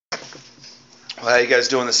Well, how you guys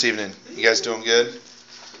doing this evening? You guys doing good?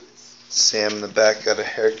 Sam in the back got a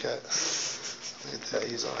haircut. Look at that,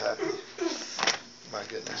 he's all happy. My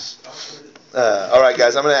goodness. All right,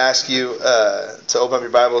 guys, I'm going to ask you to open up your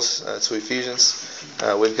Bibles to Ephesians.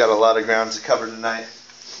 We've got a lot of ground to cover tonight.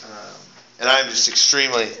 And I'm just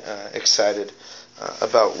extremely excited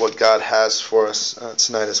about what God has for us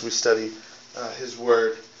tonight as we study His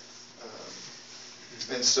Word.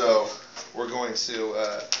 And so we're going to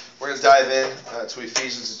dive in to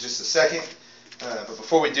Ephesians in just a second. But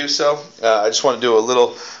before we do so, I just want to do a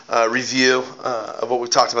little review of what we've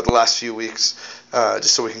talked about the last few weeks,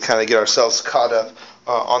 just so we can kind of get ourselves caught up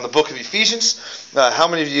on the book of Ephesians. How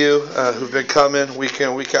many of you who've been coming week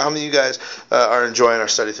in, week out, how many of you guys are enjoying our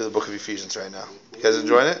study through the book of Ephesians right now? You guys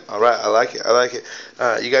enjoying it? All right, I like it.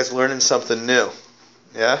 You guys learning something new?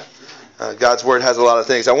 Yeah? God's Word has a lot of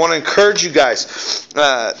things. I want to encourage you guys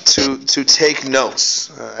to take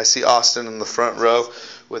notes. I see Austin in the front row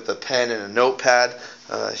with a pen and a notepad.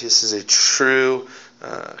 This is a true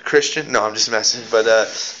Christian. No, I'm just messing. But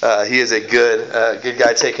he is a good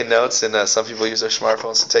guy taking notes. And some people use their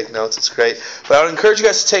smartphones to take notes. It's great. But I would encourage you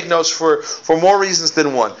guys to take notes for more reasons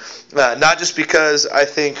than one. Not just because I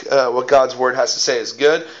think what God's Word has to say is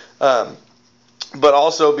good, but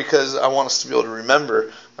also because I want us to be able to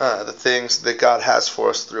remember the things that God has for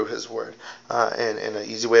us through His Word. And an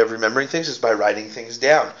easy way of remembering things is by writing things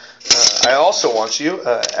down. I also want you,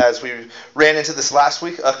 as we ran into this last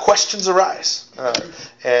week, questions arise.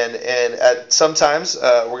 And at sometimes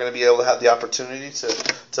we're going to be able to have the opportunity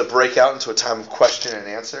to break out into a time of question and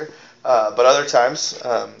answer. But other times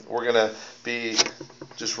we're going to be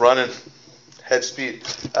just running head speed.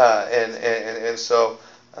 And so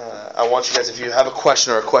I want you guys, if you have a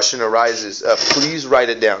question or a question arises, please write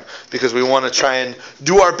it down, because we want to try and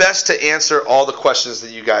do our best to answer all the questions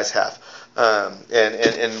that you guys have.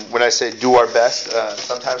 And when I say do our best,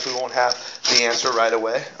 sometimes we won't have the answer right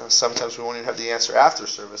away. Sometimes we won't even have the answer after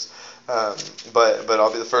service. But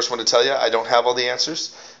I'll be the first one to tell you I don't have all the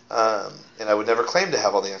answers, and I would never claim to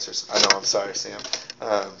have all the answers. I know, I'm sorry, Sam.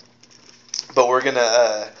 But we're going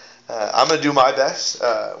to... I'm going to do my best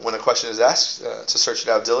when a question is asked to search it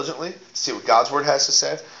out diligently, see what God's Word has to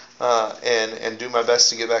say, and do my best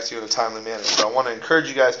to get back to you in a timely manner. So I want to encourage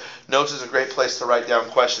you guys. Notes is a great place to write down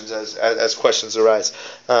questions as questions arise.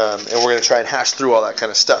 And we're going to try and hash through all that kind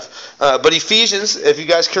of stuff. But Ephesians, if you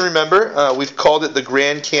guys can remember, we've called it the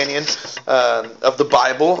Grand Canyon of the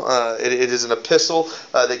Bible. It is an epistle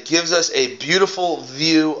that gives us a beautiful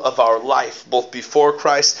view of our life, both before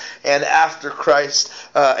Christ and after Christ,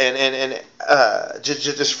 and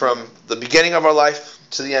just from the beginning of our life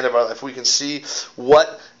to the end of our life. We can see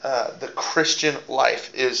what the Christian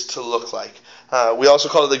life is to look like. We also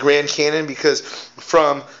call it the Grand Canyon because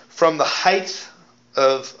from the height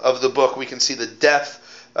of the book, we can see the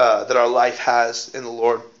depth that our life has in the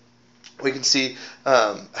Lord. We can see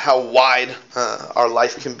how wide our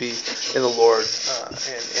life can be in the Lord,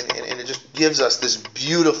 and it just gives us this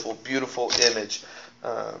beautiful, beautiful image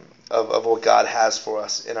of what God has for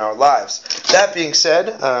us in our lives. That being said,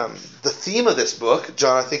 the theme of this book,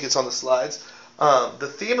 John, I think it's on the slides. The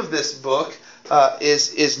theme of this book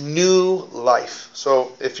is new life.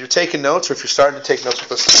 So if you're taking notes, or if you're starting to take notes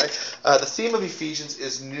with us tonight, the theme of Ephesians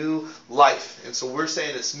is new life. And so we're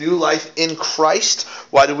saying it's new life in Christ.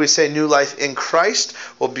 Why do we say new life in Christ?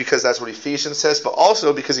 Well, because that's what Ephesians says, but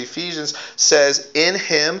also because Ephesians says in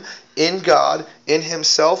Him, in God, in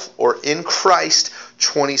Himself, or in Christ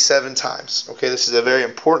 27 times. Okay, this is a very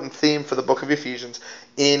important theme for the book of Ephesians.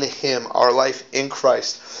 In Him, our life in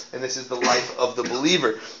Christ, and this is the life of the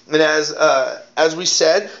believer. And as we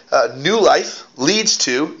said, new life leads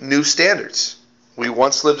to new standards. We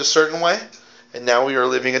once lived a certain way, and now we are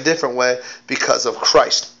living a different way because of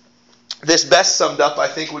Christ. This best summed up, I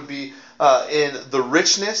think, would be in the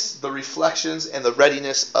richness, the reflections, and the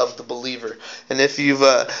readiness of the believer. And if you've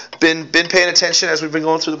been paying attention as we've been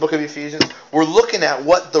going through the book of Ephesians, we're looking at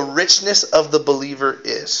what the richness of the believer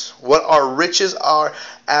is, what our riches are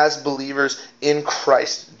as believers in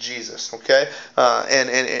Christ Jesus. Okay,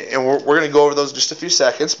 and we're going to go over those in just a few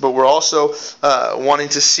seconds, but we're also wanting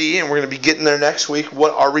to see, and we're going to be getting there next week,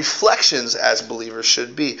 what our reflections as believers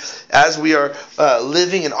should be as we are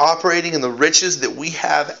living and operating in the riches that we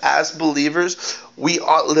have as believers. We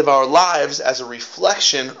ought to live our lives as a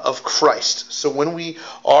reflection of Christ. So when we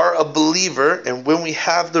are a believer and when we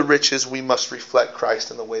have the riches, we must reflect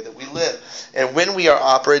Christ in the way that we live. And when we are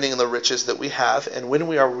operating in the riches that we have and when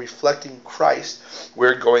we are reflecting Christ,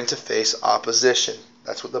 we're going to face opposition.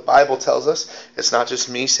 That's what the Bible tells us. It's not just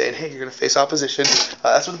me saying, hey, you're going to face opposition.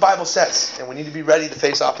 That's what the Bible says. And we need to be ready to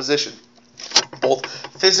face opposition, both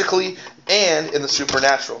physically and in the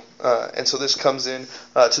supernatural. And so this comes in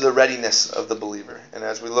to the readiness of the believer. And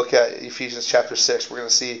as we look at Ephesians chapter 6, we're going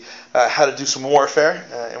to see how to do some warfare,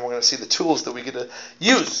 and we're going to see the tools that we get to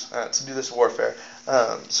use to do this warfare.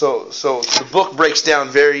 So the book breaks down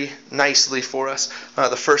very nicely for us.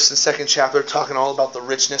 The first and second chapter talking all about the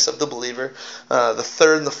richness of the believer. The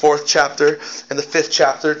third and the fourth chapter and the fifth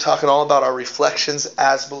chapter talking all about our reflections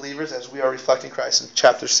as believers, as we are reflecting Christ. And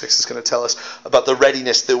chapter 6 is going to tell us about the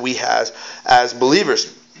readiness that we have as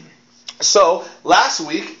believers. So, last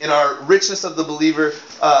week, in our richness of the believer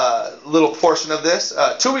little portion of this,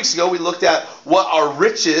 2 weeks ago, we looked at what our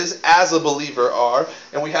riches as a believer are.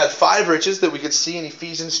 And we had 5 riches that we could see in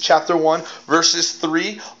Ephesians chapter 1, verses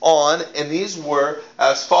 3 on. And these were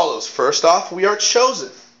as follows. First off, we are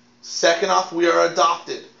chosen. Second off, we are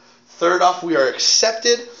adopted. Third off, we are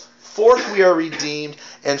accepted. Fourth, we are redeemed.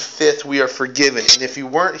 And fifth, we are forgiven. And if you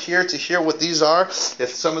weren't here to hear what these are, if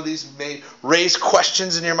some of these may raise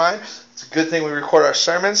questions in your mind, it's a good thing we record our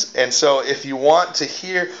sermons. And so if you want to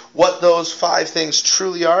hear what those 5 things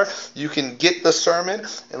truly are, you can get the sermon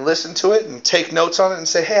and listen to it and take notes on it and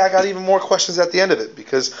say, hey, I got even more questions at the end of it.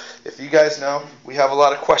 Because if you guys know, we have a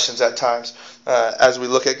lot of questions at times as we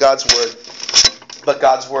look at God's Word. But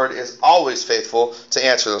God's Word is always faithful to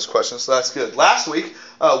answer those questions, so that's good. Last week,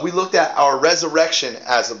 we looked at our resurrection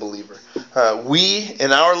as a believer.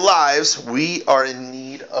 In our lives, we are in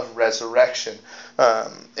need of resurrection.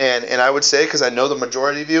 And I would say, because I know the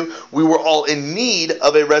majority of you, we were all in need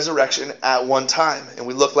of a resurrection at one time. And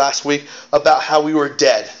we looked last week about how we were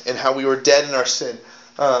dead, and how we were dead in our sin.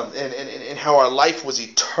 And how our life was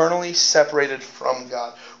eternally separated from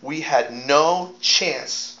God. We had no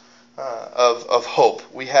chance of hope.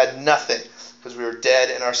 We had nothing because we were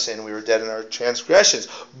dead in our sin. We were dead in our transgressions.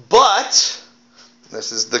 But,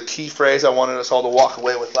 this is the key phrase I wanted us all to walk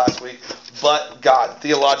away with last week, but God.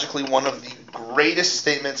 Theologically, one of the greatest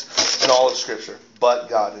statements in all of Scripture. But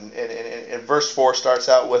God. And verse 4 starts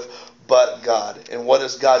out with, but God. And what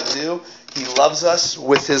does God do? He loves us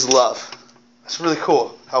with His love. That's really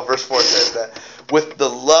cool how verse 4 says that. With the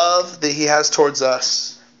love that He has towards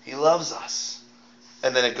us, He loves us.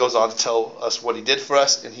 And then it goes on to tell us what He did for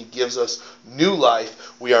us, and He gives us new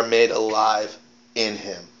life. We are made alive in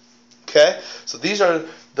Him. Okay? So these are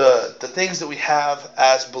the things that we have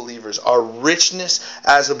as believers, our richness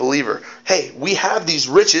as a believer. Hey, we have these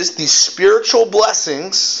riches, these spiritual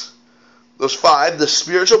blessings, those 5, the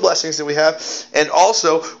spiritual blessings that we have, and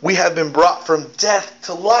also we have been brought from death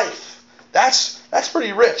to life. That's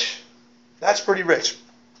pretty rich. That's pretty rich.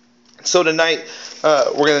 So tonight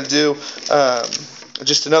we're going to do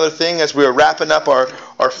just another thing as we're wrapping up our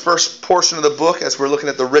first portion of the book, as we're looking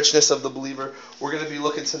at the richness of the believer. We're going to be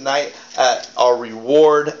looking tonight at our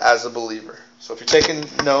reward as a believer. So if you're taking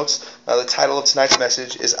notes, the title of tonight's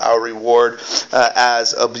message is Our Reward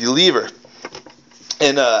as a Believer.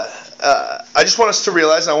 And I just want us to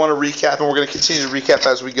realize, and I want to recap, and we're going to continue to recap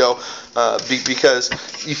as we go, because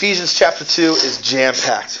Ephesians chapter 2 is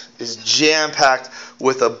jam-packed. Is jam-packed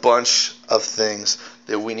with a bunch of things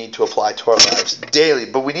that we need to apply to our lives daily.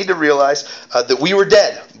 But we need to realize that we were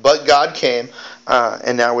dead, but God came,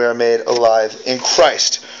 and now we are made alive in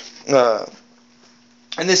Christ. And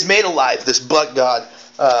this made alive, this but God,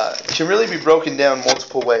 can really be broken down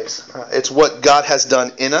multiple ways. It's what God has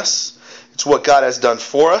done in us. It's what God has done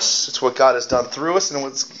for us. It's what God has done through us. And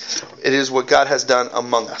it is what God has done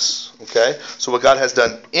among us. Okay? So what God has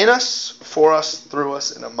done in us, for us, through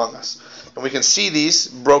us, and among us. And we can see these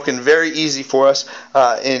broken very easy for us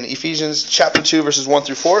in Ephesians chapter 2, verses 1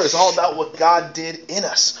 through 4. It's all about what God did in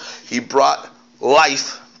us. He brought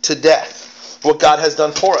life to death. What God has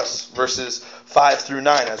done for us, verses 5 through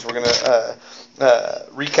 9, as we're going to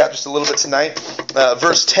recap just a little bit tonight.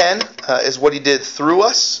 Verse 10 is what He did through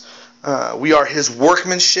us. We are His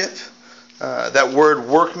workmanship. That word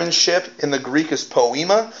workmanship in the Greek is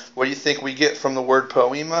poema. What do you think we get from the word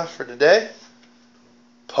poema for today?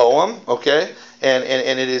 Poem, okay? And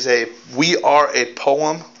it is we are a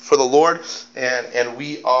poem for the Lord, and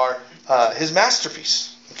we are His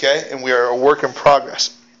masterpiece, okay? And we are a work in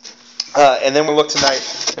progress. And then we'll look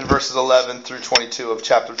tonight in verses 11 through 22 of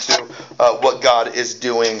chapter 2, what God is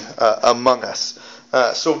doing among us.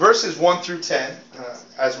 So verses 1 through 10,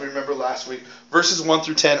 as we remember last week, verses 1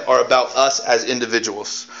 through 10 are about us as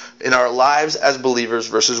individuals. In our lives as believers,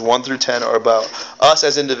 verses 1 through 10 are about us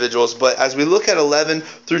as individuals. But as we look at 11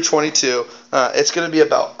 through 22, it's going to be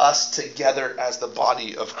about us together as the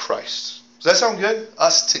body of Christ. Does that sound good?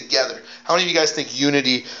 Us together. How many of you guys think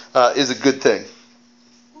unity is a good thing?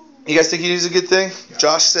 You guys think unity is a good thing?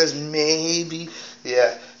 Josh says maybe.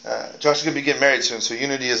 Yeah. Josh is going to be getting married soon, so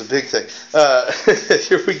unity is a big thing.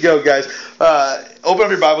 Here we go, guys. Open up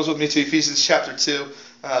your Bibles with me to Ephesians chapter 2,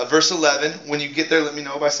 verse 11. When you get there, let me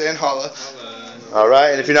know by saying holla. All right,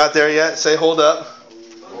 and if you're not there yet, say hold up.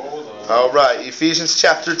 All right, Ephesians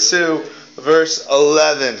chapter 2, verse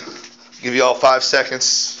 11. I'll give you all 5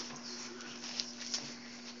 seconds.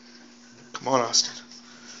 Come on, Austin.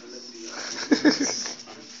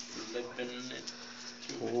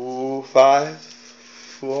 5,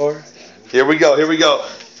 4. Here we go.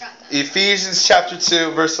 Ephesians chapter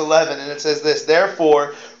 2, verse 11, and it says this: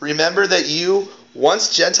 Therefore, remember that you,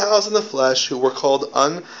 once Gentiles in the flesh, who were called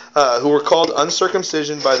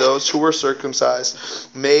uncircumcision by those who were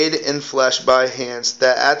circumcised, made in flesh by hands,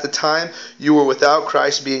 that at the time you were without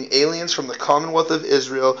Christ, being aliens from the commonwealth of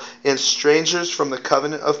Israel, and strangers from the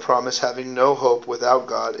covenant of promise, having no hope without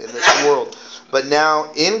God in this world. But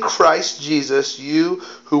now in Christ Jesus, you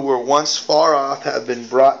who were once far off have been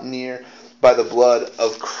brought near by the blood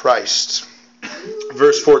of Christ.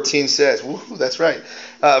 Verse 14 says, woohoo, that's right.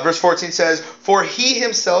 Verse 14 says, For he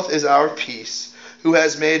himself is our peace, who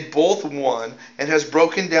has made both one, and has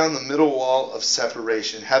broken down the middle wall of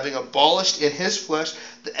separation, having abolished in his flesh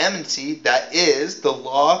the enmity, that is, the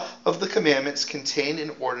law of the commandments contained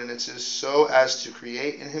in ordinances, so as to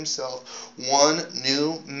create in himself one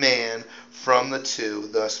new man from the two,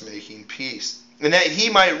 thus making peace. And that he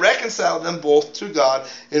might reconcile them both to God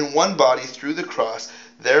in one body through the cross,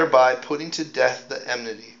 thereby putting to death the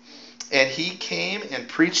enmity. And he came and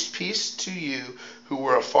preached peace to you who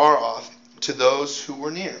were afar off, to those who were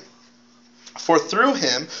near. For through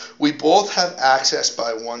him we both have access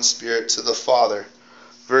by one Spirit to the Father.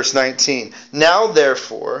 Verse 19. Now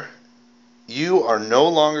therefore you are no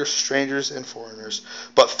longer strangers and foreigners,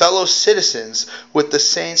 but fellow citizens with the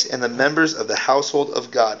saints and the members of the household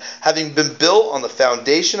of God, having been built on the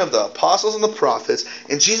foundation of the apostles and the prophets,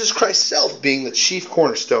 and Jesus Christ himself being the chief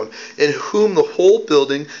cornerstone, in whom the whole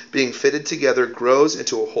building, being fitted together, grows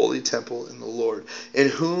into a holy temple in the Lord, in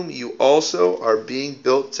whom you also are being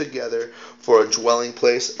built together for a dwelling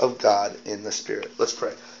place of God in the Spirit. Let's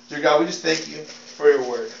pray. Dear God, we just thank you for your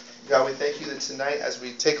word. God, we thank you that tonight, as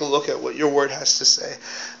we take a look at what your word has to say,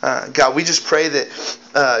 God, we just pray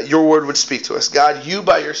that your word would speak to us. God, you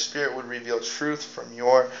by your Spirit would reveal truth from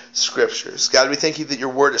your scriptures. God, we thank you that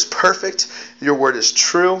your word is perfect, your word is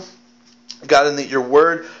true, God, and that your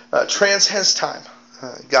word transcends time.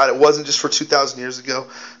 God, it wasn't just for 2,000 years ago,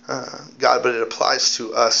 God, but it applies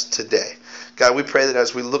to us today. God, we pray that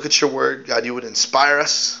as we look at your word, God, you would inspire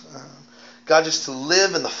us, God, just to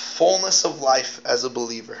live in the fullness of life as a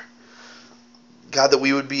believer. God, that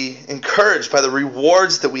we would be encouraged by the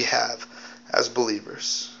rewards that we have as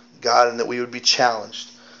believers. God, and that we would be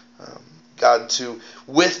challenged. God,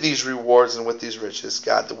 with these rewards and with these riches,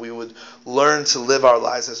 God, that we would learn to live our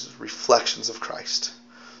lives as reflections of Christ.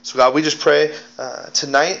 So, God, we just pray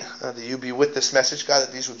tonight that you be with this message, God,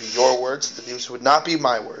 that these would be your words, that these would not be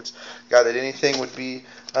my words. God, that anything would be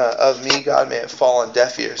of me, God, may it fall on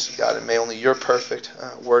deaf ears. God, and may only your perfect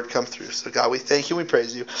word come through. So, God, we thank you and we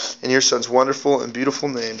praise you in your Son's wonderful and beautiful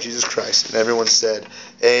name, Jesus Christ. And everyone said,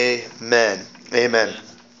 Amen. Amen.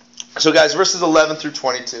 So, guys, verses 11 through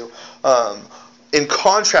 22. In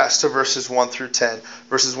contrast to verses 1 through 10,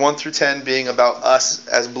 verses 1 through 10 being about us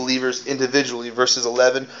as believers individually, verses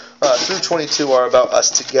 11 through 22 are about us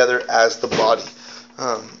together as the body.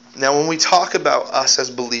 Now, when we talk about us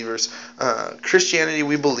as believers, Christianity,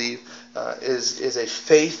 we believe, is a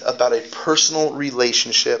faith about a personal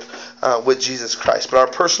relationship with Jesus Christ. But our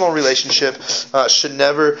personal relationship should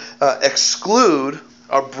never exclude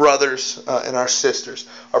our brothers and our sisters.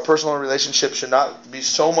 Our personal relationship should not be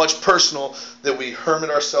so much personal that we hermit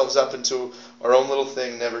ourselves up into our own little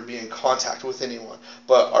thing, never be in contact with anyone.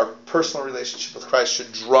 But our personal relationship with Christ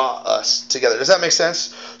should draw us together. Does that make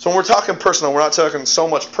sense? So when we're talking personal, we're not talking so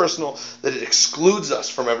much personal that it excludes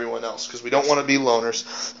us from everyone else, because we don't want to be loners.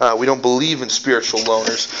 We don't believe in spiritual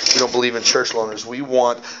loners. We don't believe in church loners. We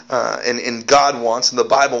want, and God wants, and the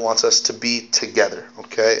Bible wants us to be together.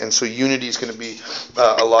 Okay? And so unity is going to be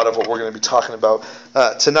a lot of what we're going to be talking about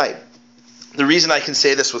tonight. The reason I can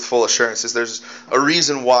say this with full assurance is there's a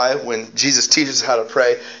reason why when Jesus teaches us how to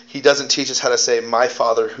pray, he doesn't teach us how to say, my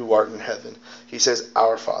Father who art in heaven. He says,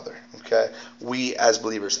 our Father. Okay? We as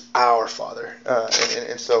believers, our Father.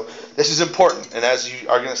 And so this is important. And as you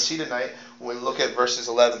are going to see tonight, when we look at verses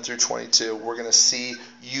 11 through 22, we're going to see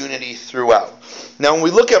unity throughout. Now, when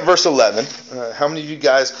we look at verse 11, how many of you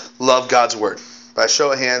guys love God's Word? By a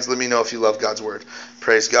show of hands, let me know if you love God's Word.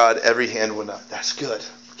 Praise God. Every hand went up. That's good.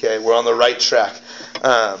 Okay, we're on the right track.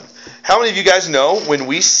 How many of you guys know when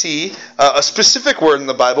we see a specific word in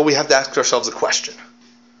the Bible, we have to ask ourselves a question?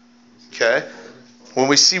 Okay? When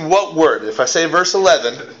we see what word? If I say verse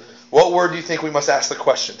 11, what word do you think we must ask the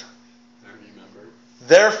question?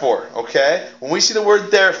 Therefore, okay? When we see the word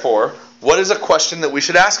therefore, what is a question that we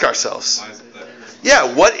should ask ourselves?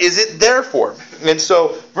 Yeah, what is it there for? And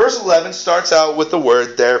so, verse 11 starts out with the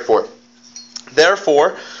word therefore.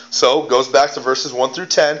 Therefore, so goes back to verses 1 through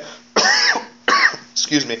 10.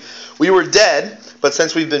 Excuse me. We were dead, but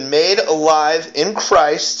since we've been made alive in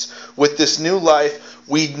Christ with this new life,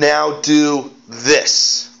 we now do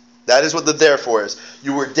this. That is what the therefore is.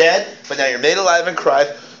 You were dead, but now you're made alive in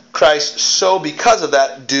Christ, so because of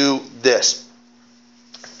that, do this.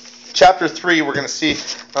 Chapter 3, we're going to see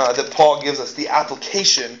that Paul gives us the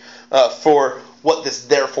application for what this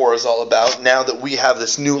therefore is all about. Now that we have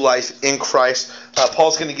this new life in Christ,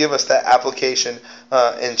 Paul's going to give us that application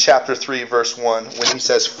in chapter 3, verse 1, when he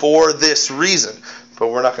says, for this reason. But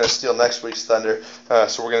we're not going to steal next week's thunder,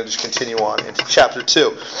 so we're going to just continue on into chapter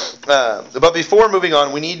 2. But before moving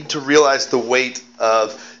on, we need to realize the weight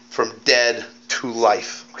of from dead to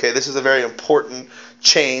life. Okay, this is a very important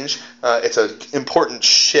change. It's an important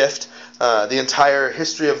shift. The entire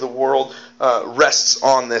history of the world rests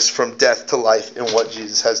on this from death to life in what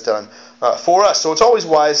Jesus has done for us. So it's always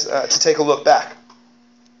wise to take a look back.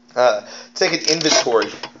 Take an inventory,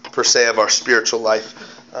 per se, of our spiritual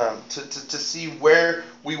life. To see where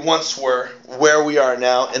we once were, where we are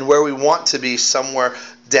now, and where we want to be somewhere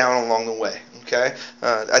down along the way. Okay,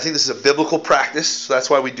 I think this is a biblical practice, so that's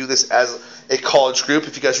why we do this as a college group.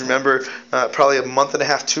 If you guys remember, probably a month and a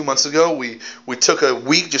half, 2 months ago, we took a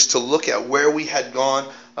week just to look at where we had gone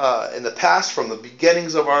in the past, from the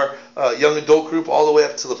beginnings of our young adult group all the way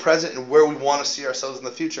up to the present, and where we want to see ourselves in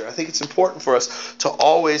the future. I think it's important for us to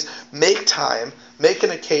always make time, make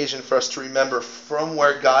an occasion for us to remember from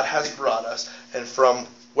where God has brought us and from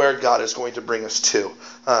where God is going to bring us to.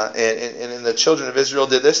 And the children of Israel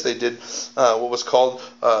did this. They did what was called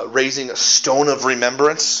raising a stone of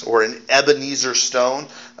remembrance, or an Ebenezer stone.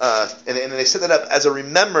 And they set that up as a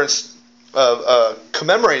remembrance of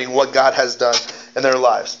commemorating what God has done in their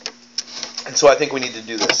lives. And so I think we need to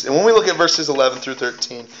do this. And when we look at verses 11 through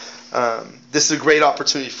 13, this is a great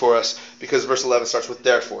opportunity for us, because verse 11 starts with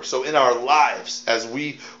therefore. So in our lives, as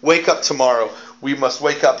we wake up tomorrow, we must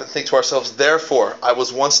wake up and think to ourselves, therefore, I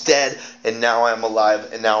was once dead, and now I am alive,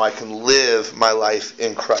 and now I can live my life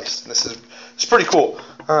in Christ. And it's pretty cool.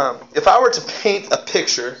 If I were to paint a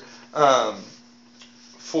picture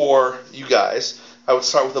for you guys, I would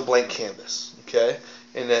start with a blank canvas. Okay?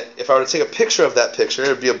 And if I were to take a picture of that picture, it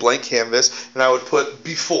would be a blank canvas, and I would put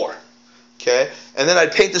before. Okay? And then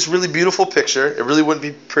I'd paint this really beautiful picture. It really wouldn't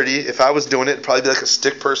be pretty. If I was doing it, it'd probably be like a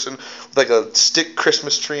stick person with like a stick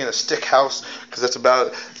Christmas tree and a stick house, because that's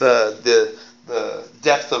about the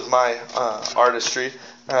depth of my artistry.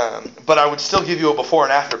 But I would still give you a before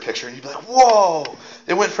and after picture, and you'd be like, whoa,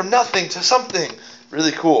 it went from nothing to something.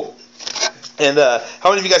 Really cool. And how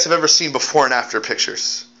many of you guys have ever seen before and after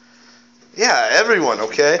pictures? Yeah, everyone,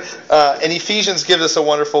 okay? And Ephesians gives us a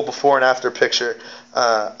wonderful before and after picture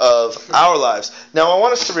of our lives. Now, I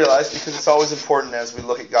want us to realize, because it's always important as we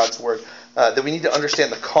look at God's Word, that we need to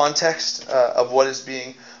understand the context of what is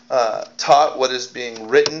being taught, what is being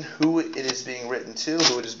written, who it is being written to,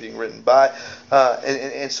 who it is being written by.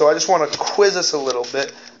 And so I just want to quiz us a little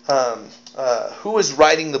bit. Who is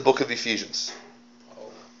writing the book of Ephesians?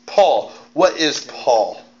 Paul. What is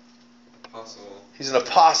Paul? Apostle. He's an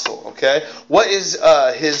apostle, okay? What is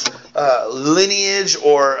his lineage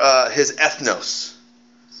or his ethnos?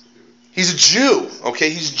 He's a Jew,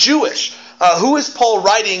 okay? He's Jewish. Who is Paul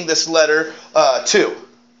writing this letter to? The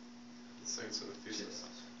saints of Ephesus.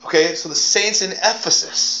 Okay, so the saints in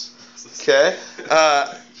Ephesus. Okay?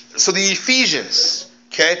 So the Ephesians.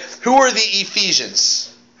 Okay? Who are the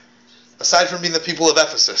Ephesians? Aside from being the people of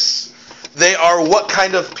Ephesus. They are what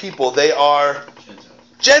kind of people? They are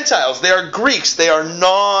Gentiles. They are Greeks. They are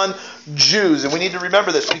non-Jews. And we need to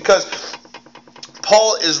remember this, because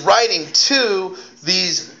Paul is writing to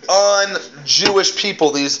these un-Jewish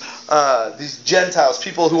people, these Gentiles,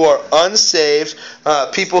 people who are unsaved,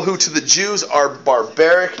 people who to the Jews are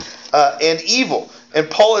barbaric and evil. And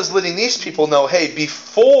Paul is letting these people know, hey,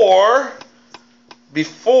 before,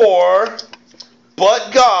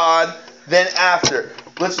 but God, then after.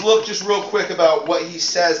 Let's look just real quick about what he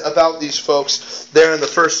says about these folks there in the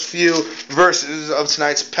first few verses of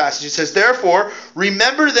tonight's passage. He says, therefore,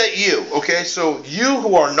 remember that you, okay, so you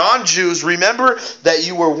who are non-Jews, remember that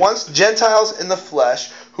you were once Gentiles in the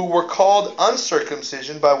flesh, who who were called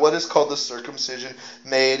uncircumcision by what is called the circumcision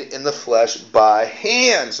made in the flesh by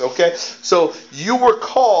hands. Okay? So you were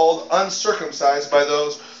called uncircumcised by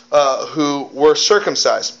those who were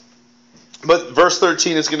circumcised. But verse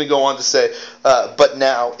 13 is going to go on to say, but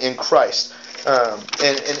now in Christ.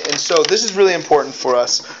 And so this is really important for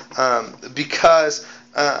us because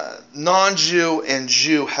non-Jew and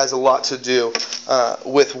Jew has a lot to do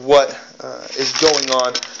with what is going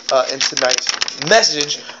on in tonight's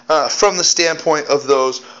message from the standpoint of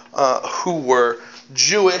those who were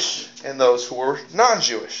Jewish and those who were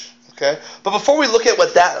non-Jewish. Okay? But before we look at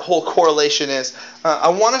what that whole correlation is, I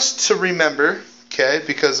want us to remember, okay,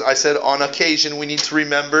 because I said on occasion we need to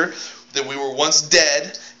remember that we were once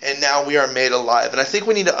dead and now we are made alive. And I think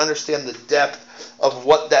we need to understand the depth of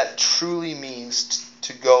what that truly means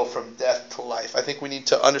to go from death to life. I think we need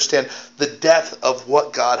to understand the depth of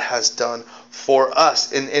what God has done for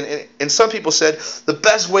us. And some people said the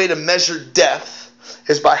best way to measure death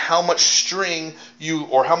is by how much string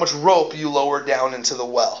or how much rope you lower down into the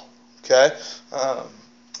well. Okay?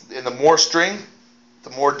 And the more string, the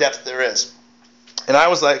more depth there is. And I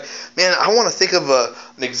was like, man, I want to think of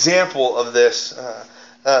an example of this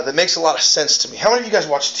that makes a lot of sense to me. How many of you guys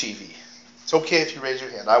watch TV? It's okay if you raise your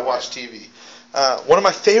hand. I watch TV. One of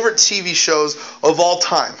my favorite TV shows of all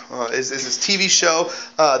time is this TV show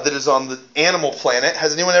that is on the Animal Planet.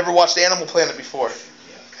 Has anyone ever watched Animal Planet before?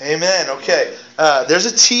 Yeah. Amen. Okay. There's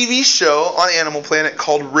a TV show on Animal Planet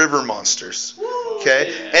called River Monsters.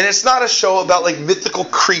 Okay? And it's not a show about like mythical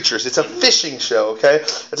creatures. It's a fishing show, okay?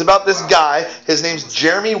 It's about this guy. His name's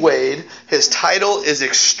Jeremy Wade. His title is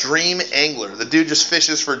Extreme Angler. The dude just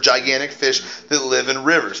fishes for gigantic fish that live in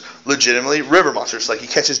rivers. Legitimately river monsters. Like he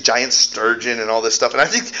catches giant sturgeon and all this stuff. And I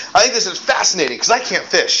think this is fascinating because I can't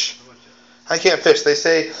fish. I can't fish. They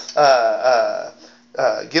say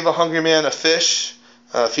give a hungry man a fish.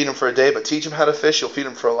 Feed him for a day, but teach him how to fish, you'll feed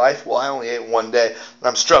him for a life. Well, I only ate one day, and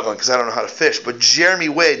I'm struggling because I don't know how to fish. But Jeremy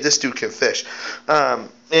Wade, this dude can fish.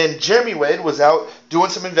 And Jeremy Wade was out doing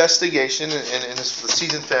some investigation in the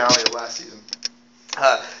season finale of last season.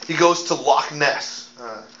 He goes to Loch Ness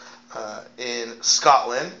in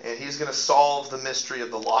Scotland, and he's going to solve the mystery of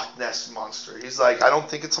the Loch Ness monster. He's like, I don't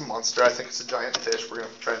think it's a monster. I think it's a giant fish. We're going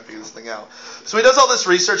to try and figure this thing out. So he does all this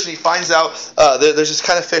research, and he finds out there's this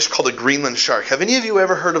kind of fish called a Greenland shark. Have any of you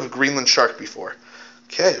ever heard of a Greenland shark before?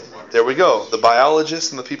 Okay, there we go. The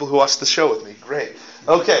biologists and the people who watch the show with me. Great.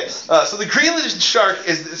 Okay, so the Greenland shark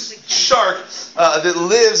is this shark that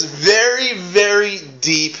lives very, very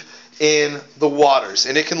deep in the waters,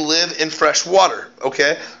 and it can live in fresh water,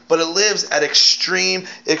 okay? But it lives at extreme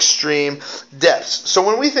depths. So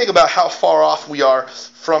when we think about how far off we are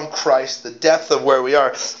from Christ, the depth of where we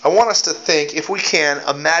are, I want us to think, if we can,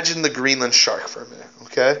 imagine the Greenland shark for a minute,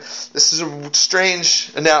 okay? This is a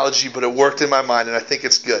strange analogy, but it worked in my mind, and I think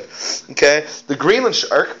it's good, okay? The Greenland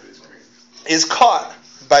shark is caught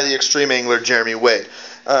by the extreme angler Jeremy Wade,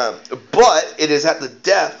 but it is at the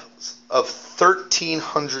depth of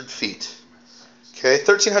 1,300 feet. Okay,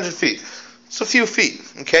 1,300 feet. It's a few feet.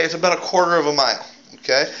 Okay, it's about a quarter of a mile.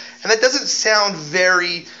 Okay, and that doesn't sound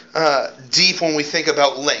very deep when we think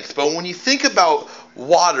about length, but when you think about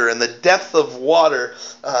water and the depth of water,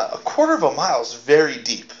 a quarter of a mile is very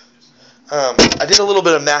deep. I did a little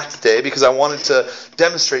bit of math today because I wanted to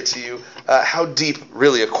demonstrate to you how deep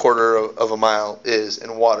really a quarter of a mile is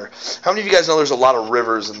in water. How many of you guys know there's a lot of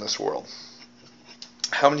rivers in this world?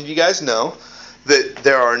 How many of you guys know that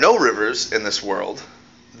there are no rivers in this world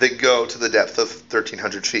that go to the depth of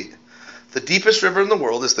 1,300 feet? The deepest river in the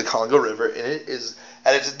world is the Congo River, and it is,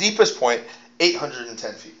 at its deepest point,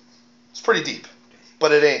 810 feet. It's pretty deep,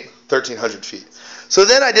 but it ain't 1,300 feet. So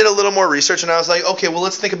then I did a little more research, and I was like, okay, well,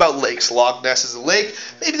 let's think about lakes. Loch Ness is a lake.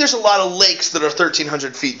 Maybe there's a lot of lakes that are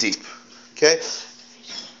 1,300 feet deep. Okay?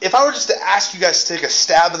 If I were just to ask you guys to take a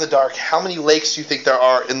stab in the dark, how many lakes do you think there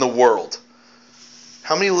are in the world?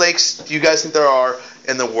 How many lakes do you guys think there are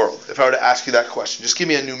in the world? If I were to ask you that question, just give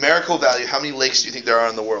me a numerical value. How many lakes do you think there are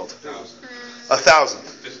in the world? 1,000.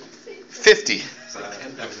 50.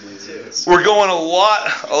 We're going a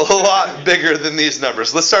lot bigger than these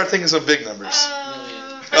numbers. Let's start thinking some big numbers.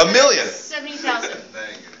 1,000,000. 70,000.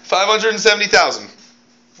 570,000.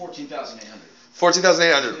 14,800.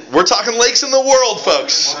 14,800. We're talking lakes in the world,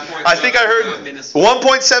 folks. I think I heard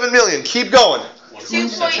 1.7 million. Keep going.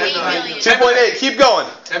 2.8 million. 2.8. Keep going.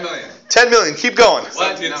 10 million. 10 million. Keep going.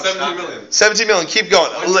 17 million. 17 million. Keep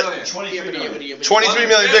going. 23 million. 23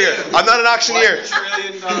 million bigger. I'm not an auctioneer.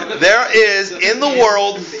 $1 trillion. There is in the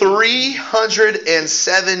world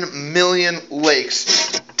 307 million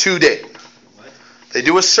lakes to date. They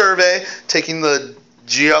do a survey taking the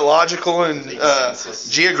geological and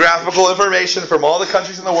geographical information from all the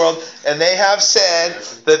countries in the world, and they have said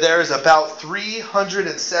that there is about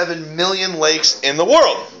 307 million lakes in the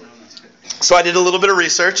world. So I did a little bit of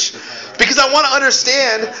research because I want to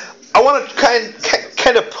understand, I want to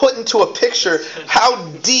kind of put into a picture how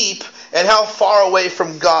deep and how far away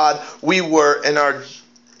from God we were in our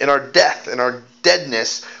death, in our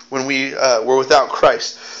deadness when we were without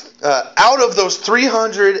Christ. Out of those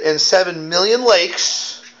 307 million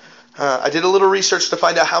lakes, I did a little research to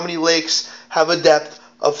find out how many lakes have a depth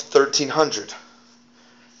of 1,300.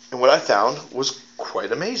 And what I found was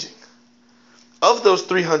quite amazing. Of those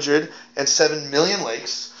 307 million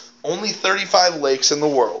lakes, only 35 lakes in the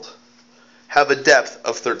world have a depth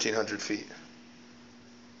of 1,300 feet.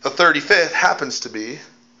 The 35th happens to be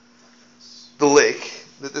the lake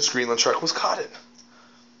that this Greenland shark was caught in.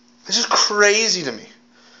 This is crazy to me.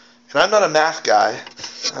 And I'm not a math guy,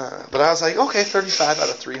 but I was like, okay, 35 out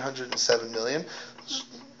of 307 million.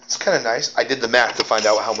 It's kind of nice. I did the math to find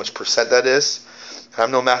out how much percent that is.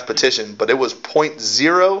 I'm no mathematician, but it was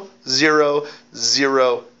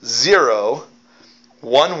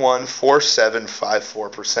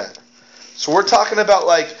 0.000114754%. So we're talking about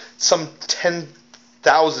like some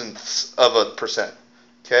 10,000ths of a percent.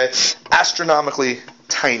 Okay? Astronomically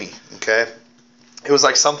tiny. Okay? It was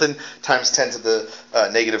like something times 10 to the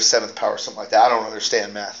negative 7th power, something like that. I don't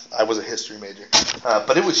understand math. I was a history major.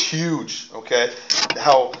 But it was huge, okay?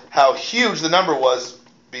 How huge the number was,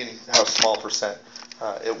 being how small percent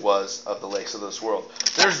it was of the lakes of this world.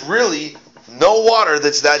 There's really no water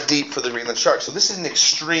that's that deep for the Greenland shark. So this is an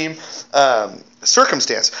extreme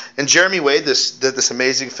circumstance. And Jeremy Wade, this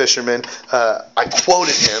amazing fisherman, I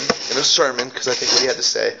quoted him in a sermon because I think what he had to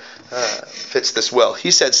say fits this well.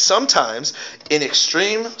 He said, sometimes in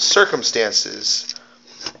extreme circumstances,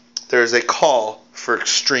 there's a call for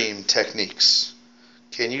extreme techniques.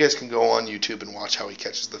 Okay, and you guys can go on YouTube and watch how he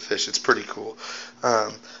catches the fish. It's pretty cool.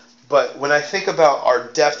 But when I think about our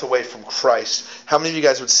depth away from Christ, how many of you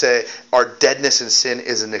guys would say our deadness in sin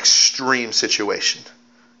is an extreme situation?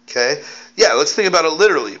 Okay? Yeah, let's think about it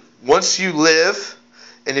literally. Once you live,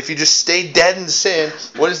 and if you just stay dead in sin,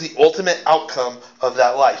 what is the ultimate outcome of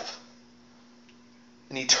that life?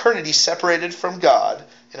 An eternity separated from God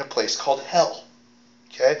in a place called hell.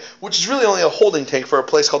 Okay? Which is really only a holding tank for a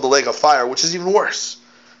place called the lake of fire, which is even worse.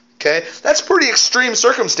 Okay? That's a pretty extreme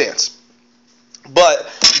circumstance. But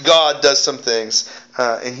God does some things,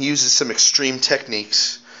 and He uses some extreme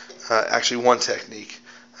techniques. Actually, one technique.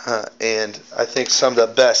 And I think summed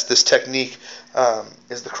up best, this technique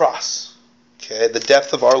is the cross. Okay, the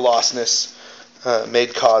depth of our lostness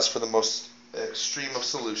made cause for the most extreme of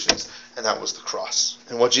solutions, and that was the cross.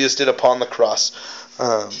 And what Jesus did upon the cross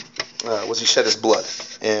was He shed His blood.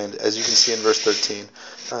 And as you can see in verse 13,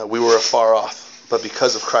 we were afar off, but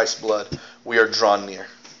because of Christ's blood, we are drawn near.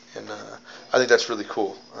 And I think that's really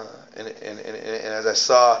cool. And as I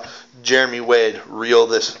saw Jeremy Wade reel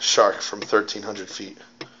this shark from 1,300 feet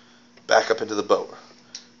back up into the boat,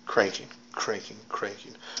 cranking.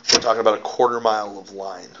 We're talking about a quarter mile of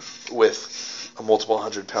line with a multiple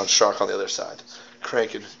 100-pound shark on the other side.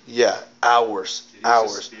 Cranking. Yeah, hours.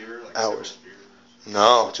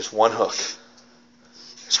 No, just one hook.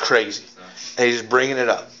 It's crazy. And he's just bringing it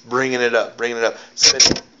up.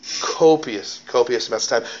 Spending copious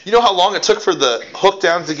amounts of time. You know how long it took for the hook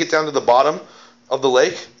down to get down to the bottom of the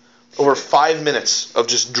lake? Over 5 minutes of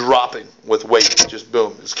just dropping with weight. Just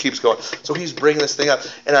boom. It just keeps going. So he's bringing this thing up.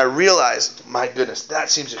 And I realized, my goodness, that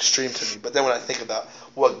seems extreme to me. But then when I think about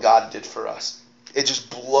what God did for us, it just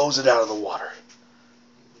blows it out of the water.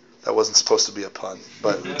 That wasn't supposed to be a pun,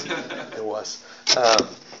 but it was. I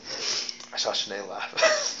saw Shanae laugh.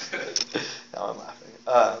 Now I'm laughing.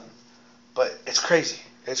 But it's crazy.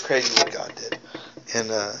 It's crazy what God did. And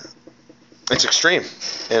it's extreme.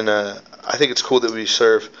 And I think it's cool that we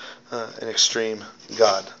serve an extreme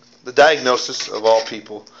God. The diagnosis of all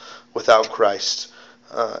people without Christ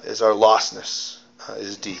is our lostness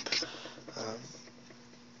is deep.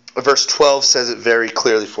 Verse 12 says it very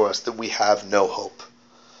clearly for us that we have no hope.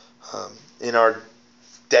 In our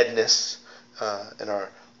deadness, in our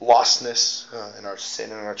lostness, in our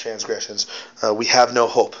sin and our transgressions, we have no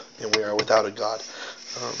hope, and we are without a God.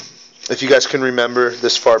 If you guys can remember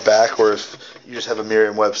this far back, or if you just have a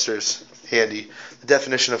Merriam-Webster's handy, the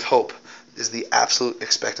definition of hope is the absolute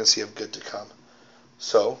expectancy of good to come.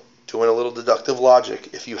 So, doing a little deductive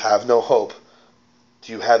logic, if you have no hope,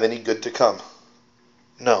 do you have any good to come?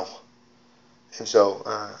 No. And so,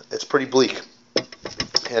 it's pretty bleak.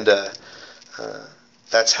 And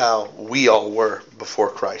that's how we all were before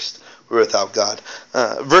Christ. we're without God.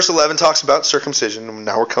 Verse 11 talks about circumcision.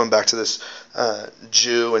 Now we're coming back to this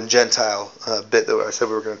Jew and Gentile bit that I said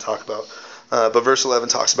we were going to talk about. But verse 11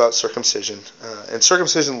 talks about circumcision. And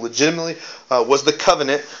circumcision legitimately was the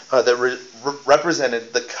covenant that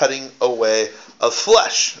represented the cutting away of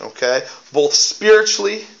flesh, okay? Both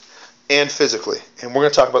spiritually and physically. And we're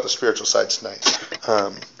going to talk about the spiritual side tonight.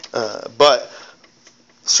 But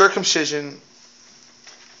circumcision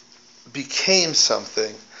became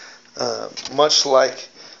something much like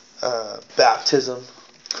baptism,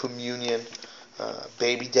 communion,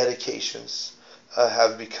 baby dedications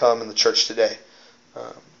have become in the church today.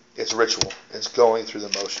 It's ritual. It's going through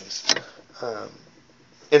the motions.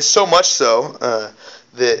 And so much so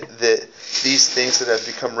that these things that have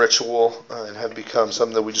become ritual and have become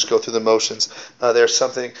something that we just go through the motions, they're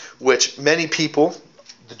something which many people,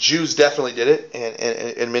 the Jews definitely did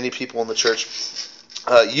it, and many people in the church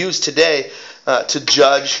use today to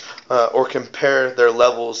judge or compare their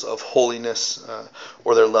levels of holiness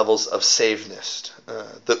or their levels of savedness.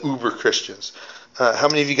 The uber Christians. How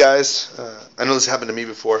many of you guys, I know this happened to me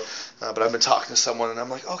before, but I've been talking to someone and I'm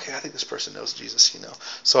like, okay, I think this person knows Jesus, you know.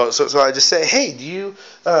 So I just say, hey, do you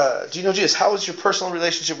know Jesus? How was your personal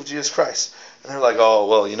relationship with Jesus Christ? And they're like, oh,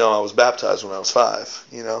 well, you know, I was baptized when I was 5,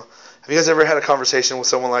 you know. Have you guys ever had a conversation with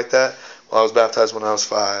someone like that? Well, I was baptized when I was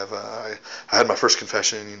 5. I had my first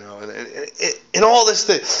confession, you know. And all this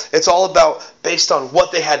thing, it's all about based on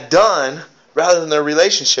what they had done rather than their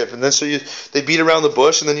relationship. And then so they beat around the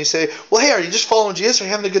bush, and then you say, well, hey, are you just following Jesus or are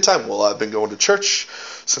you having a good time? Well, I've been going to church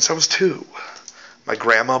since I was 2. My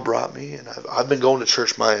grandma brought me, and I've been going to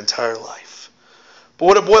church my entire life. But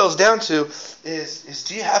what it boils down to is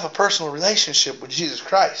do you have a personal relationship with Jesus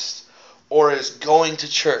Christ? Or is going to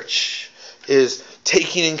church, is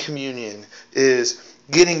taking in communion, is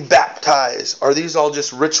getting baptized? Are these all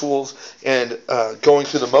just rituals and going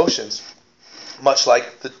through the motions? Much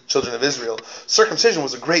like the children of Israel. Circumcision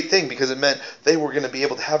was a great thing because it meant they were going to be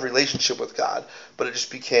able to have a relationship with God, but it just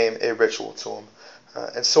became a ritual to them.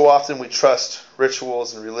 And so often we trust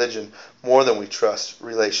rituals and religion more than we trust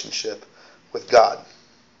relationship with God.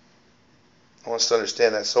 I want us to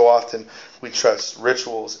understand that. So often we trust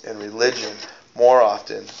rituals and religion more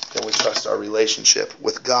often than we trust our relationship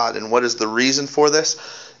with God. And what is the reason for this?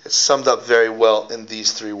 It's summed up very well in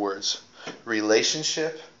these 3 words.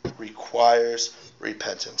 Relationship requires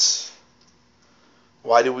repentance.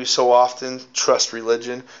 Why do we so often trust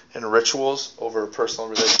religion and rituals over a personal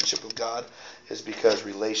relationship with God? Is because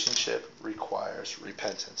relationship requires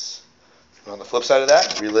repentance. And on the flip side of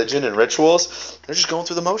that, religion and rituals, they're just going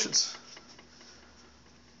through the motions.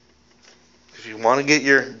 If you want to get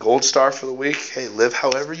your gold star for the week, hey, live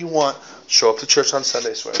however you want. Show up to church on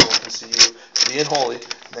Sunday so everyone can see you being holy,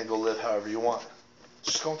 and then go live however you want.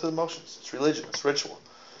 It's just going through the motions. It's religion. It's ritual.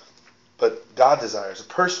 But God desires a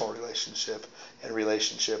personal relationship, and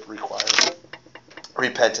relationship requires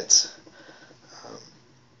repentance.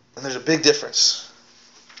 And there's a big difference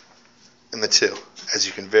in the two, as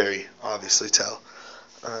you can very obviously tell.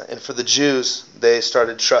 And for the Jews, they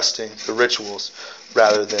started trusting the rituals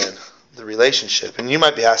rather than the relationship. And you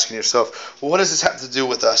might be asking yourself, well, what does this have to do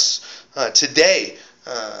with us today,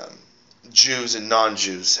 Jews and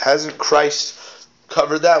non-Jews? Hasn't Christ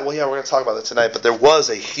covered that? Well, yeah, we're going to talk about that tonight, but there was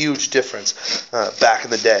a huge difference back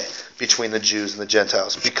in the day between the Jews and the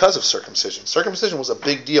Gentiles because of circumcision. Circumcision was a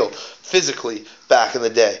big deal physically back in the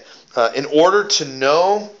day. In order to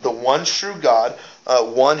know the one true God,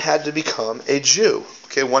 one had to become a Jew.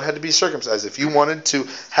 Okay, one had to be circumcised. If you wanted to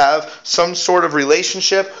have some sort of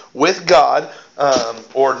relationship with God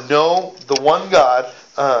or know the one God,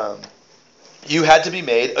 you had to be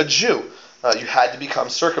made a Jew. You had to become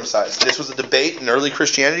circumcised. This was a debate in early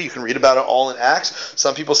Christianity. You can read about it all in Acts.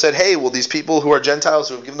 Some people said, hey, well, these people who are Gentiles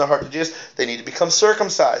who have given their heart to Jesus, they need to become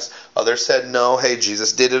circumcised. Others said, no, hey,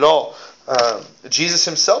 Jesus did it all. Jesus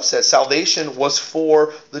himself said salvation was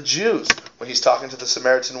for the Jews. When he's talking to the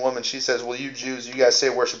Samaritan woman, she says, well, you Jews, you guys say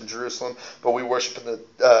worship in Jerusalem, but we worship in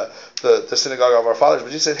the synagogue of our fathers.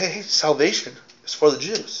 But Jesus said, hey, salvation is for the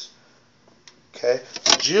Jews. Okay?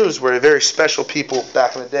 The Jews were a very special people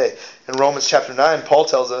back in the day. In Romans chapter 9, Paul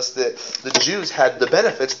tells us that the Jews had the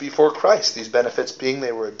benefits before Christ. These benefits being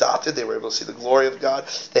they were adopted, they were able to see the glory of God,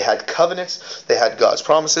 they had covenants, they had God's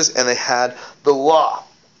promises, and they had the law.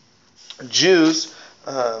 Jews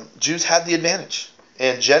had the advantage.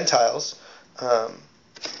 And Gentiles,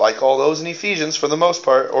 like all those in Ephesians for the most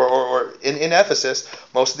part, or in Ephesus,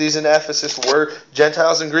 most of these in Ephesus were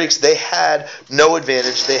Gentiles and Greeks. They had no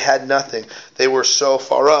advantage. They had nothing. They were so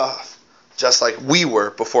far off, just like we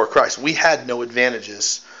were before Christ. We had no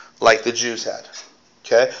advantages like the Jews had.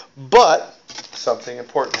 Okay, but something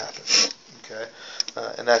important happened. Okay,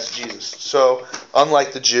 and that's Jesus. So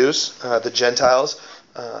unlike the Jews, the Gentiles,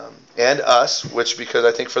 and us, which because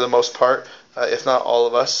I think for the most part, if not all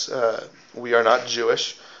of us, we are not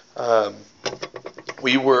Jewish.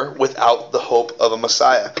 We were without the hope of a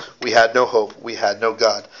Messiah. We had no hope. We had no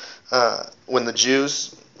God. When the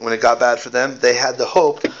Jews, when it got bad for them, they had the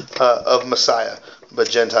hope of Messiah, but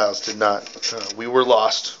Gentiles did not. We were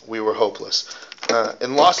lost. We were hopeless.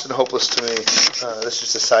 And lost and hopeless to me, this is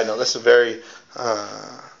just a side note, that's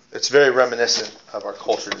it's very reminiscent of our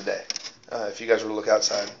culture today. If you guys were to look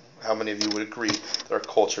outside, how many of you would agree that our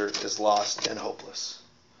culture is lost and hopeless?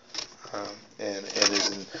 And is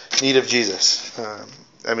in need of Jesus.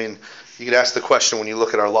 I mean, you could ask the question when you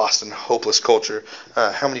look at our lost and hopeless culture,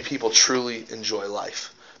 how many people truly enjoy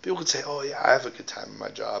life? People could say, oh yeah, I have a good time in my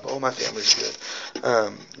job. Oh, my family's good.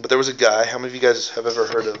 But there was a guy, how many of you guys have ever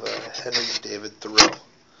heard of Henry David Thoreau?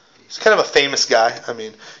 He's kind of a famous guy. I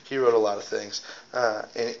mean, he wrote a lot of things.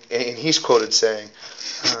 And he's quoted saying,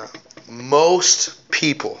 most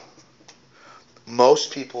people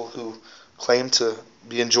who claim to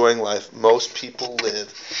be enjoying life, most people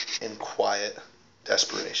live in quiet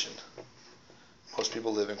desperation. Most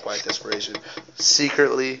people live in quiet desperation,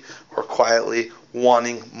 secretly or quietly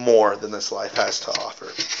wanting more than this life has to offer.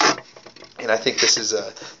 And I think this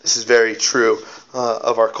is very true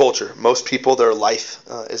of our culture. Most people, their life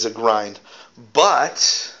is a grind,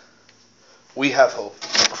 but we have hope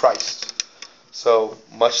in Christ. So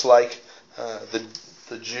much like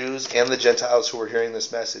the Jews and the Gentiles who were hearing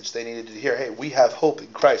this message, they needed to hear, hey, we have hope in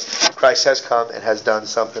Christ. Christ has come and has done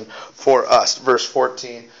something for us. Verse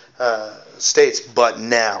 14 states, but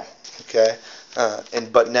now, okay?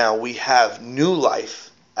 But now we have new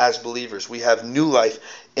life as believers. We have new life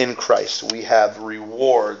in Christ. We have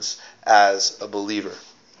rewards as a believer,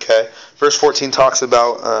 okay? Verse 14 talks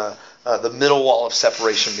about the middle wall of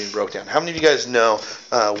separation being broke down. How many of you guys know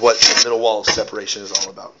what the middle wall of separation is all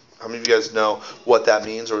about? How many of you guys know what that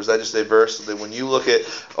means, or is that just a verse that when you look at,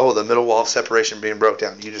 the middle wall of separation being broke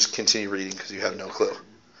down, you just continue reading because you have no clue?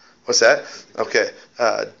 What's that? Okay.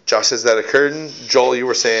 Josh says that a curtain. Joel, you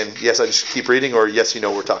were saying, yes, I just keep reading, or yes, you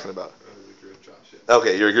know what we're talking about? I agree with Josh, yeah.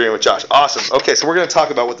 Okay, you're agreeing with Josh. Awesome. Okay, so we're going to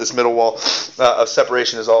talk about what this middle wall of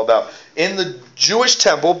separation is all about. In the Jewish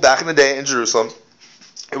temple back in the day in Jerusalem,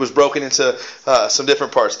 it was broken into some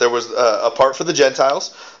different parts. There was a part for the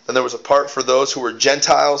Gentiles. Then there was a part for those who were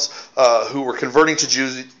Gentiles who were converting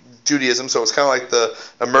to Judaism. So it was kind of like the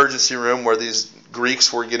emergency room where these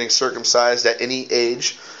Greeks were getting circumcised at any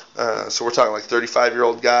age. So we're talking like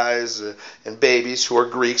 35-year-old guys and babies who are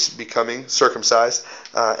Greeks becoming circumcised.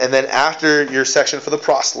 And then after your section for the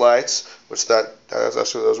proselytes, which that's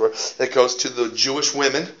what those were, it goes to the Jewish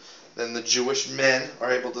women. Then the Jewish men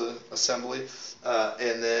are able to assemble.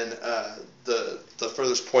 And then the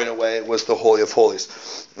furthest point away was the Holy of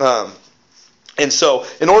Holies. And so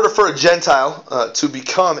in order for a Gentile to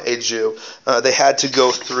become a Jew, they had to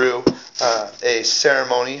go through a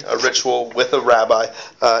ceremony, a ritual with a rabbi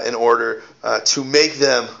in order to make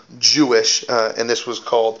them Jewish. And this was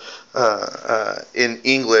called, in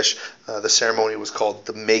English, the ceremony was called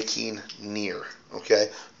the making near. Okay?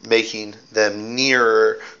 Making them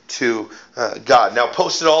nearer to God. Now,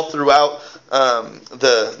 posted all throughout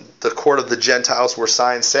the court of the Gentiles were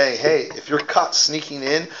signs saying, hey, if you're caught sneaking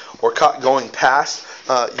in or caught going past,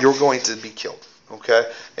 you're going to be killed. Okay?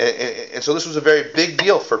 And so this was a very big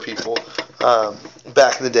deal for people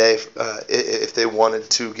back in the day. If they wanted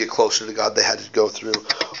to get closer to God, they had to go through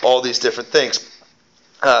all these different things.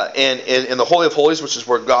 And in the Holy of Holies, which is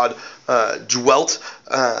where God dwelt,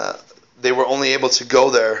 they were only able to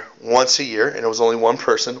go there once a year, and it was only one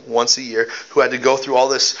person once a year who had to go through all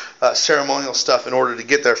this ceremonial stuff in order to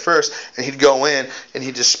get there first. And he'd go in and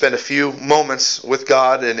he'd just spend a few moments with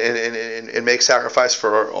God and make sacrifice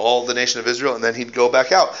for all the nation of Israel, and then he'd go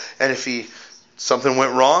back out. And if something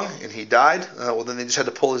went wrong and he died, then they just had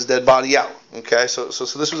to pull his dead body out. Okay, so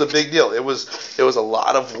this was a big deal. It was a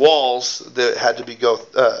lot of walls that had to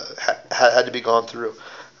be gone through.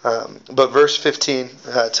 But verse 15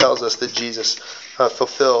 tells us that Jesus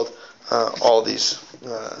fulfilled all these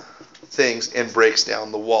things and breaks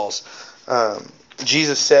down the walls.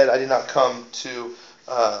 Jesus said, I did not come to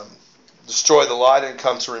destroy the law. I didn't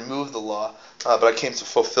come to remove the law, but I came to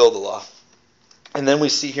fulfill the law. And then we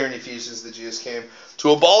see here in Ephesians that Jesus came to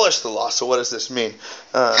abolish the law. So what does this mean?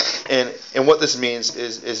 And what this means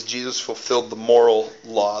is Jesus fulfilled the moral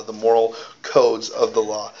law, the moral codes of the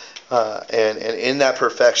law. And in that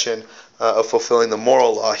perfection of fulfilling the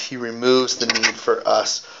moral law, he removes the need for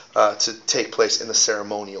us to take place in the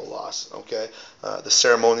ceremonial laws. Okay, the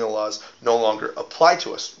ceremonial laws no longer apply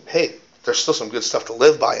to us. Hey, there's still some good stuff to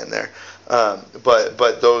live by in there,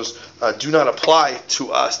 but those do not apply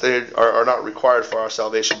to us. They are not required for our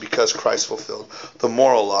salvation because Christ fulfilled the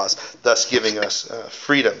moral laws, thus giving us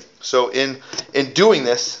freedom. So in doing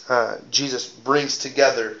this, Jesus brings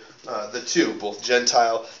together the two, both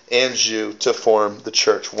Gentile and Jew, to form the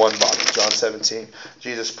church, one body. John 17,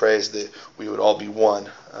 Jesus prays that we would all be one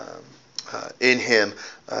in him,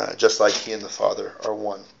 just like he and the Father are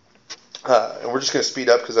one. And we're just going to speed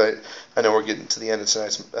up because I know we're getting to the end of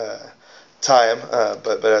tonight's time,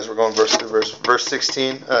 but as we're going verse to verse, verse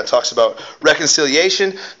 16 talks about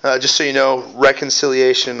reconciliation. Just so you know,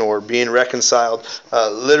 reconciliation or being reconciled,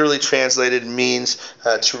 literally translated means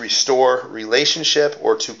to restore relationship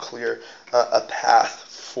or to clear a path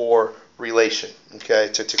for relation. Okay,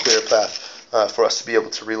 to clear a path for us to be able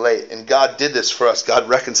to relate. And God did this for us. God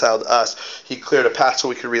reconciled us. He cleared a path so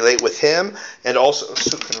we could relate with him, and also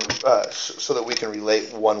so that we can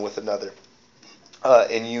relate one with another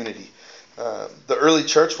in unity. The early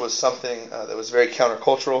church was something that was very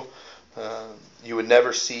countercultural. You would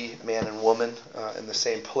never see man and woman in the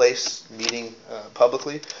same place meeting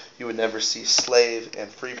publicly. You would never see slave and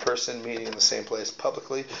free person meeting in the same place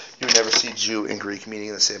publicly. You would never see Jew and Greek meeting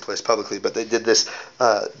in the same place publicly. But they did this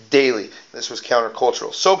daily. This was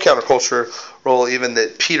countercultural. So countercultural even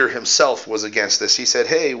that Peter himself was against this. He said,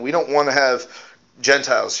 hey, we don't want to have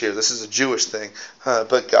Gentiles here. This is a Jewish thing.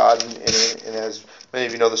 But God, and as many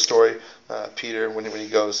of you know the story, Peter, when he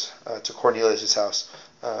goes to Cornelius' house,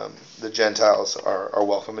 the Gentiles are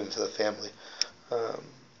welcomed into the family.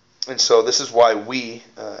 And so this is why we,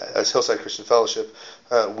 as Hillside Christian Fellowship,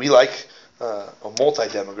 we like a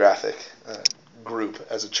multi-demographic group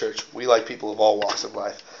as a church. We like people of all walks of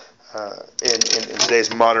life. In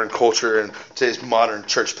today's modern culture and today's modern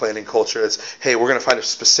church planting culture, it's, hey, we're going to find a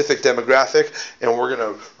specific demographic and we're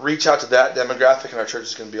going to reach out to that demographic, and our church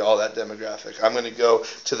is going to be all that demographic. I'm going to go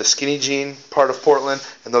to the skinny jean part of Portland,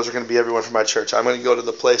 and those are going to be everyone from my church. I'm going to go to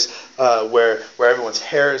the place where everyone's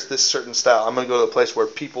hair is this certain style. I'm going to go to the place where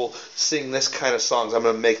people sing this kind of songs. I'm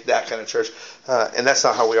going to make that kind of church. And that's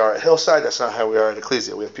not how we are at Hillside. That's not how we are at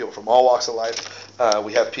Ekklesia. We have people from all walks of life.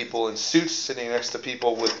 We have people in suits sitting next to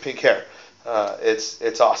people with pink hair.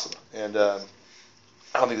 It's awesome. And I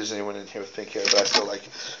don't think there's anyone in here with pink hair, but I still like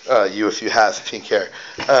you if you have pink hair.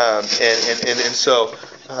 And so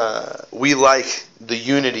we like the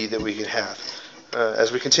unity that we can have.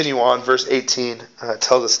 As we continue on, verse 18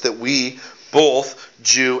 tells us that we, both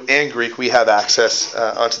Jew and Greek, we have access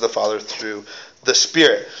unto the Father through the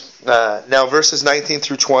Spirit. Now, verses 19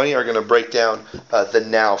 through 20 are going to break down the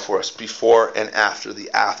now for us, before and after,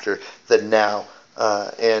 the now.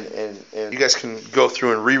 And you guys can go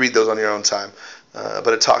through and reread those on your own time. But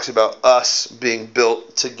it talks about us being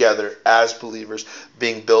built together as believers,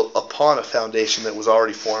 being built upon a foundation that was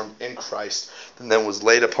already formed in Christ, and then was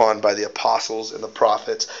laid upon by the apostles and the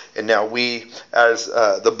prophets. And now we, as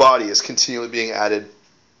the body, is continually being added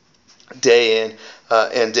day in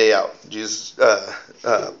and day out. Jesus,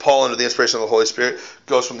 Paul, under the inspiration of the Holy Spirit,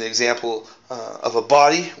 goes from the example of a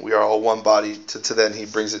body, we are all one body, to then he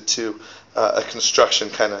brings it to a construction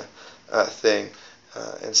kind of thing,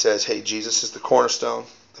 and says, hey, Jesus is the cornerstone,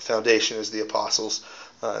 the foundation is the apostles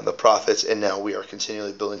and the prophets, and now we are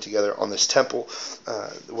continually building together on this temple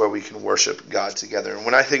where we can worship God together. And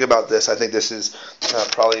when I think about this, I think this is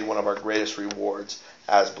probably one of our greatest rewards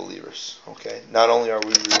as believers. Okay, not only are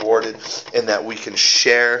we rewarded in that we can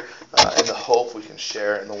share in the hope, we can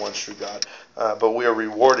share in the one true God, but we are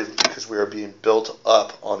rewarded because we are being built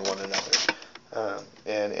up on one another,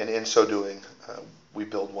 and in so doing, we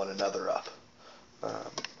build one another up.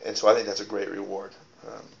 And so I think that's a great reward,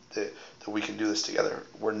 that we can do this together.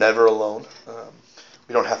 We're never alone.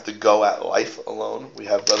 We don't have to go at life alone. We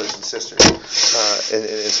have brothers and sisters. And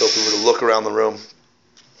so if we were to look around the room,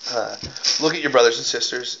 look at your brothers and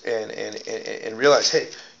sisters and realize, hey,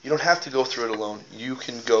 you don't have to go through it alone. You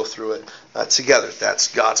can go through it together. That's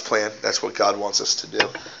God's plan. That's what God wants us to do.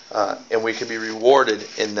 And we can be rewarded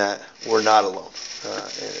in that we're not alone.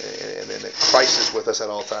 And that Christ is with us at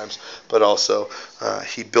all times, but also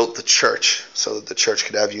he built the church so that the church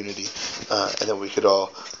could have unity, and that we could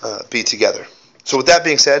all be together. So with that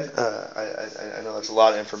being said, I know that's a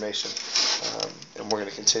lot of information, and we're going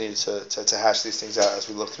to continue to hash these things out as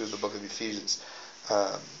we look through the book of Ephesians.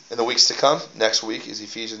 In the weeks to come, next week is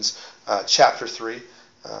Ephesians chapter 3.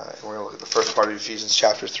 And we're going to look at the first part of Ephesians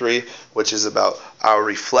chapter 3, which is about our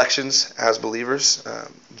reflections as believers.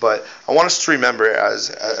 But I want us to remember,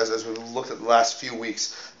 as we looked at the last few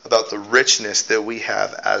weeks, about the richness that we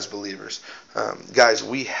have as believers. Guys,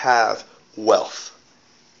 we have wealth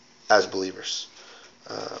as believers.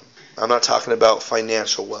 I'm not talking about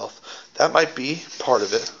financial wealth. That might be part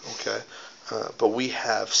of it, okay? But we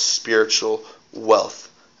have spiritual wealth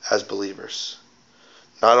as believers.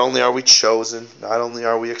 Not only are we chosen, not only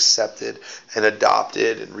are we accepted and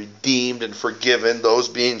adopted and redeemed and forgiven, those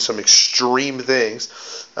being some extreme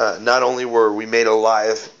things, not only were we made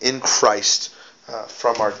alive in Christ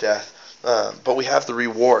from our death, but we have the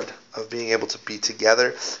reward of being able to be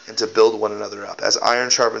together and to build one another up. As iron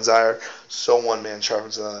sharpens iron, so one man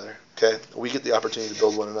sharpens another. Okay? We get the opportunity to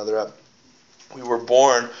build one another up. We were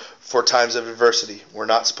born for times of adversity. We're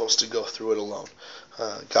not supposed to go through it alone.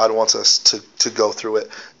 God wants us to go through it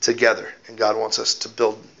together, and God wants us to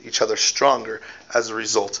build each other stronger as a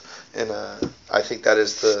result. And I think that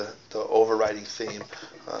is the overriding theme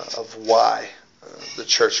of why the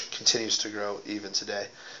church continues to grow even today.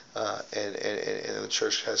 And the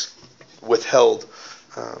church has withheld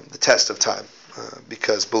the test of time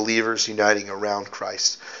because believers uniting around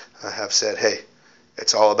Christ have said, hey,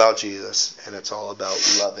 it's all about Jesus, and it's all about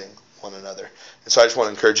loving one another. And so I just want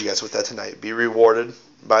to encourage you guys with that tonight. Be rewarded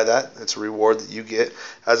by that. It's a reward that you get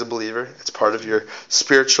as a believer. It's part of your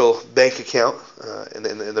spiritual bank account in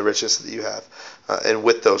the richness that you have. And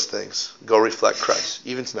with those things, go reflect Christ.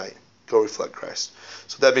 Even tonight, go reflect Christ.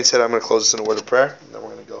 So with that being said, I'm going to close this in a word of prayer, and then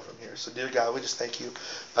we're going to go from here. So dear God, we just thank you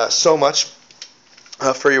so much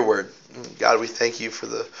for your word. God, we thank you for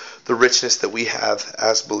the richness that we have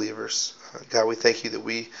as believers. God, we thank you that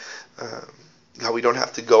we don't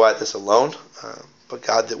have to go at this alone, but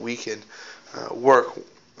God, that we can work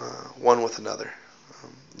one with another.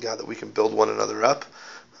 God, that we can build one another up.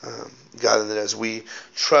 God, and that as we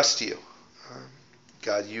trust you,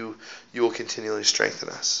 God, you will continually strengthen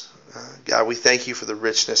us. God, we thank you for the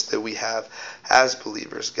richness that we have as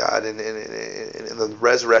believers, God, and the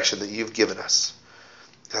resurrection that you've given us.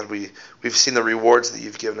 God, we've seen the rewards that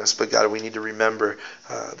you've given us, but God, we need to remember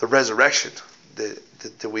the resurrection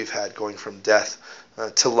that we've had going from death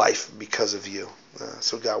to life because of you.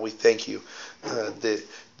 So God, we thank you that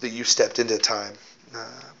you stepped into time,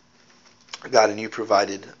 God, and you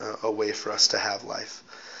provided a way for us to have life.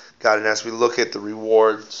 God, and as we look at the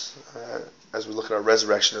rewards, as we look at our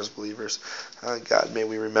resurrection as believers, God, may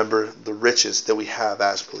we remember the riches that we have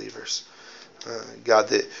as believers. God,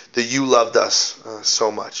 that you loved us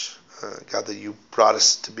so much. God, that you brought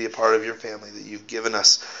us to be a part of your family, that you've given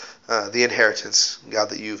us the inheritance.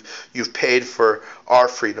 God, that you've paid for our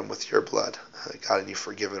freedom with your blood. God, and you've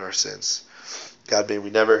forgiven our sins. God, may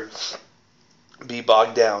we never be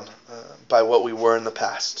bogged down by what we were in the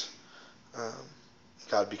past.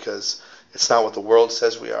 God, because it's not what the world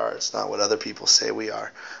says we are. It's not what other people say we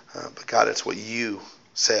are. But God, it's what you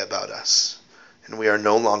say about us. And we are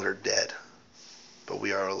no longer dead, but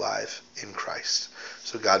we are alive in Christ.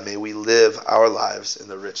 So God, may we live our lives in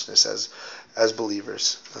the richness as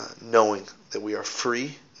believers, knowing that we are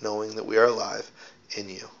free, knowing that we are alive in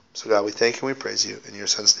you. So God, we thank and we praise you. In your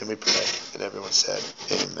son's name we pray. And everyone said,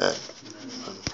 amen.